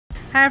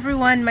Hi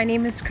everyone, my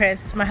name is Chris.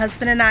 My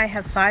husband and I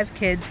have 5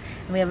 kids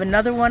and we have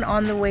another one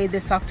on the way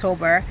this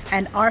October,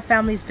 and our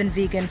family's been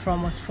vegan for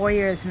almost 4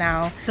 years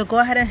now. So go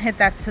ahead and hit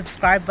that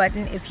subscribe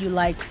button if you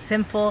like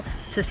simple,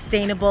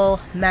 sustainable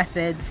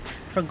methods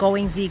for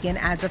going vegan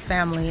as a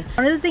family.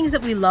 One of the things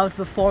that we loved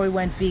before we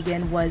went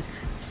vegan was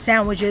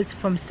sandwiches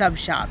from sub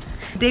shops.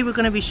 Today we're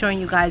going to be showing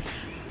you guys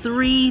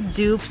 3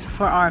 dupes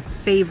for our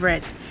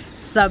favorite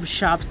sub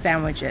shop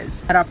sandwiches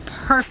that are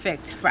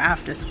perfect for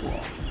after school.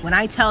 When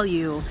I tell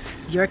you,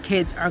 your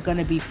kids are going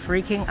to be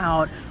freaking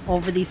out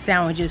over these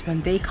sandwiches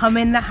when they come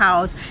in the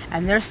house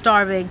and they're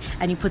starving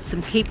and you put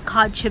some Cape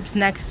Cod chips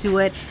next to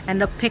it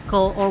and a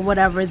pickle or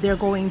whatever, they're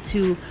going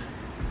to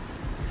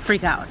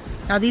freak out.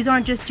 Now these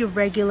aren't just your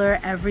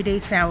regular everyday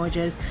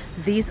sandwiches.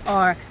 These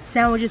are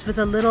sandwiches with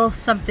a little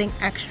something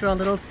extra, a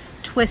little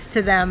twist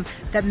to them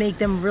that make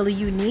them really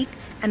unique,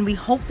 and we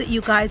hope that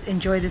you guys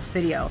enjoy this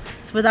video.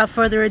 So without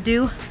further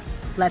ado,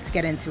 let's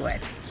get into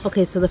it.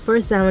 Okay, so the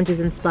first sandwich is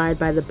inspired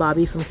by the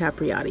Bobbie from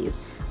Capriotti's.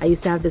 I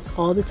used to have this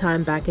all the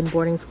time back in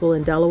boarding school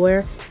in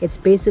Delaware. It's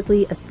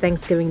basically a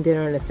Thanksgiving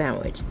dinner and a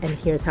sandwich, and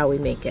here's how we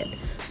make it.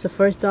 So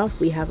first off,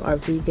 we have our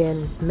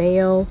vegan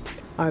mayo,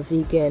 our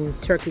vegan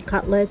turkey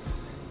cutlets,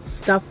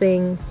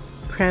 stuffing,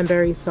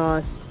 cranberry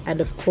sauce,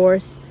 and of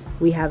course,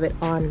 we have it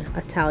on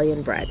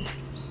Italian bread.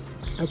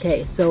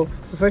 Okay, so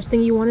the first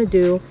thing you want to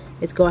do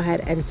is go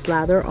ahead and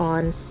slather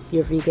on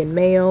your vegan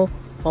mayo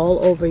all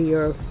over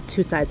your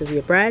 2 sides of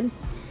your bread.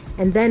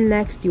 And then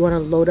next you want to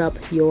load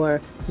up your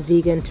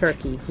vegan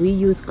turkey. We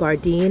use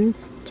Gardein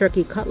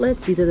Turkey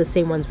cutlets. These are the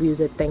same ones we use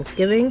at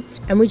Thanksgiving.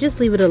 And we just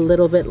leave it a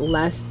little bit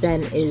less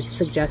than is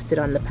suggested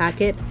on the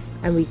packet,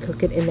 and we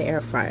cook it in the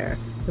air fryer.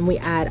 Then we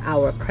add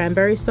our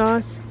cranberry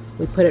sauce.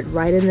 We put it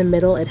right in the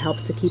middle. It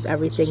helps to keep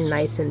everything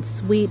nice and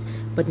sweet,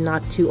 but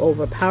not too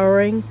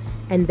overpowering.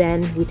 And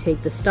then we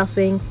take the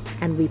stuffing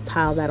and we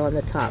pile that on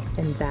the top.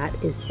 And that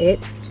is it.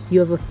 You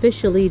have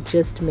officially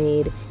just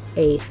made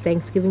a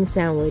Thanksgiving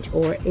sandwich,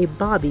 or a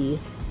Bobbie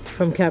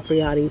from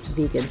Capriotti's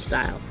vegan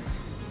style.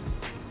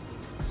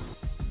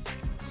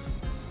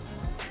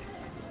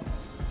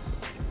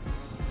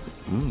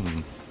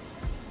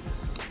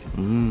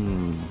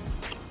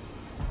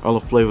 All the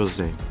flavors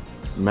they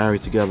marry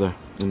together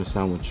in the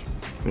sandwich.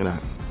 Look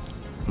at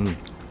that.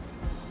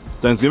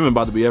 Thanksgiving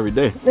about to be every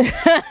day. There's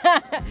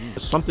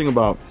something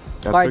about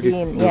that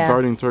Gardein, the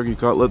Gardein turkey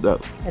cutlet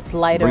that it's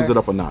lighter, brings it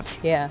up a notch.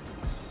 Yeah.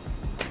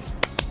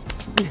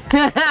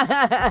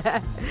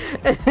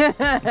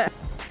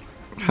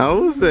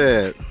 How is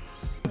it?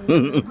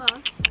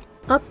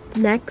 Up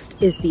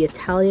next is the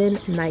Italian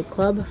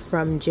nightclub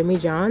from Jimmy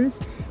John's.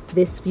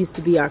 This used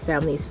to be our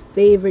family's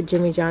favorite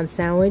Jimmy John's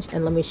sandwich,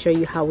 and let me show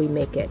you how we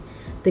make it.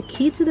 The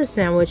key to the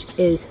sandwich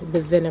is the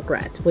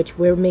vinaigrette, which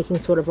we're making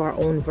sort of our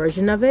own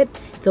version of it.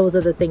 Those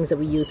are the things that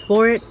we use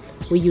for it.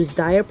 We use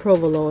Daiya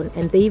Provolone,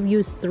 and they've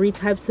used 3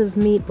 types of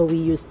meat, but we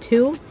use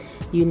 2.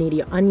 You need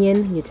your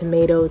onion, your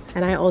tomatoes,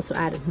 and I also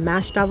add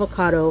mashed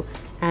avocado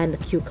and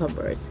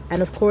cucumbers.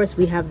 And of course,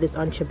 we have this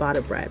on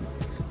ciabatta bread.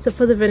 So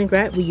for the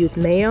vinaigrette, we use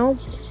mayo,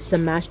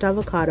 some mashed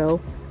avocado,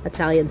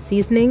 Italian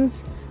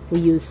seasonings. We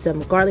use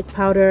some garlic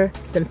powder,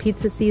 some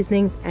pizza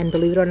seasonings, and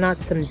believe it or not,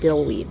 some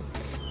dill weed.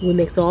 We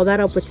mix all that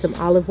up with some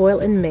olive oil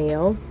and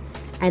mayo,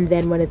 and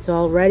then when it's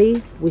all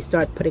ready, we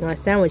start putting our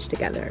sandwich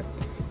together.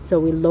 So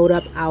we load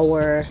up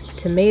our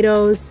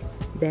tomatoes,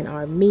 then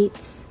our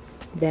meats,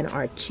 then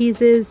our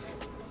cheeses,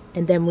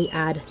 and then we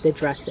add the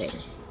dressing.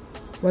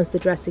 Once the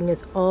dressing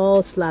is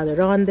all slathered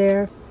on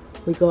there,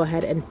 we go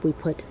ahead and we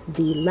put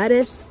the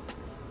lettuce,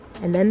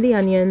 and then the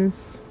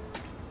onions,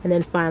 and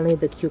then finally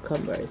the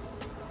cucumbers.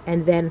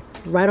 And then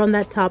right on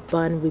that top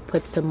bun, we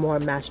put some more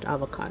mashed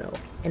avocado.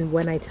 And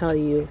when I tell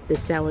you,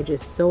 this sandwich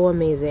is so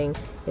amazing,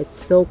 it's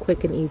so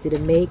quick and easy to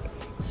make,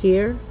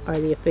 here are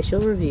the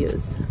official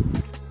reviews.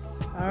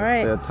 All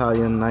right. The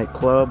Italian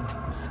nightclub.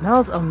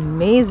 Smells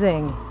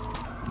amazing.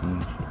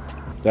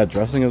 That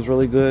dressing is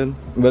really good,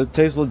 but it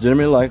tastes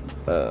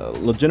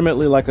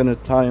legitimately like an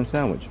Italian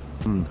sandwich.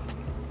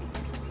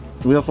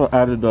 We also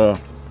added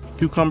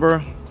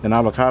cucumber and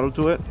avocado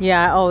to it.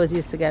 Yeah, I always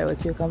used to get it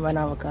with cucumber and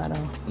avocado.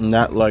 And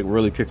that like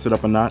really kicks it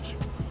up a notch.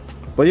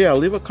 But yeah,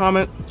 leave a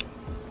comment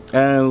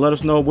and let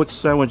us know which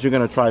sandwich you're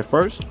gonna try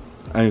first.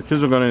 And your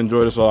kids are gonna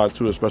enjoy this a lot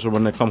too, especially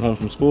when they come home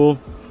from school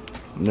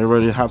and they're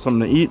ready to have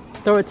something to eat.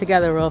 Throw it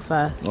together real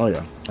fast. Oh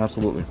yeah,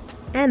 absolutely.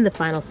 And the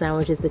final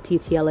sandwich is the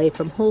TTLA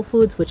from Whole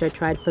Foods, which I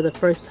tried for the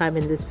first time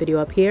in this video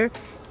up here.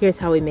 Here's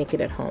how we make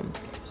it at home.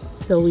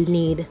 So we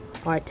need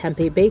our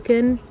tempeh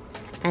bacon,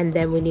 and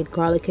then we need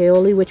garlic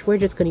aioli, which we're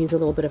just going to use a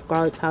little bit of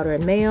garlic powder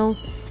and mayo.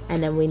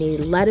 And then we need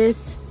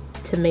lettuce,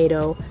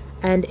 tomato,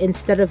 and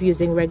instead of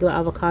using regular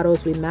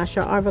avocados, we mash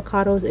our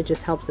avocados. It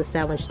just helps the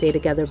sandwich stay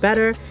together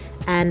better.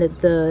 And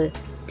the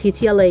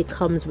TTLA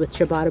comes with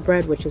ciabatta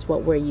bread, which is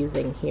what we're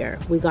using here.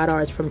 We got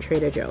ours from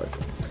Trader Joe's.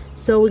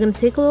 So we're going to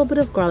take a little bit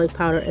of garlic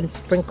powder and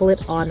sprinkle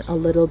it on a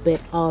little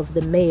bit of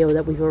the mayo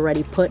that we've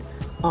already put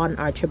on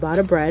our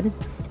ciabatta bread.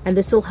 And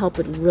this will help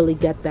it really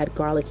get that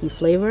garlicky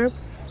flavor.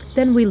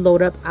 Then we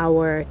load up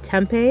our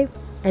tempeh,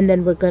 And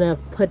then we're gonna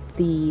put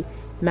the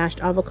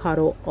mashed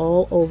avocado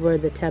all over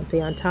the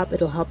tempeh on top.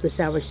 It'll help the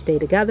sandwich stay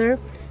together.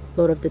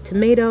 Load up the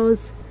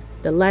tomatoes,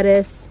 the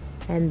lettuce,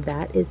 and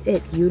that is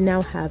it. You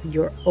now have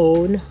your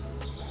own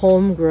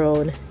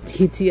homegrown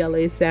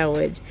TTLA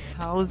sandwich.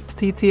 How's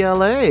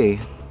TTLA?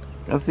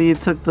 I see you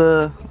took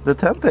the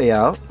tempeh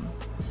out.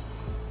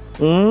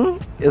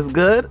 It's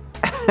good?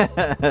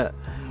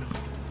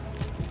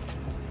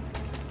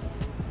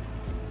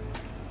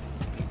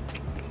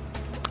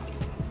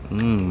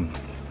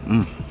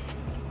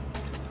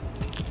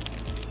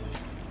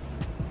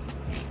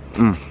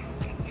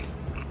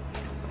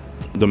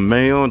 The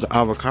mayo, the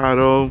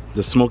avocado,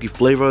 the smoky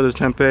flavor of the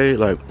tempeh,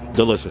 like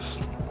delicious.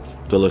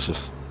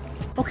 Delicious.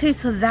 Okay,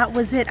 so that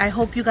was it. I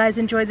hope you guys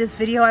enjoyed this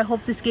video. I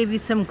hope this gave you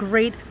some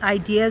great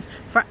ideas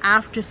for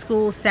after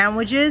school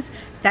sandwiches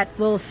that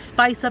will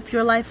spice up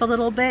your life a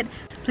little bit.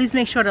 Please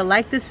make sure to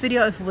like this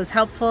video if it was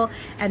helpful,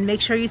 and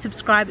make sure you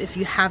subscribe if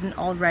you haven't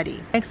already.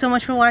 Thanks so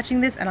much for watching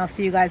this, and I'll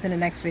see you guys in the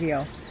next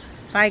video.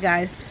 Bye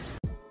guys.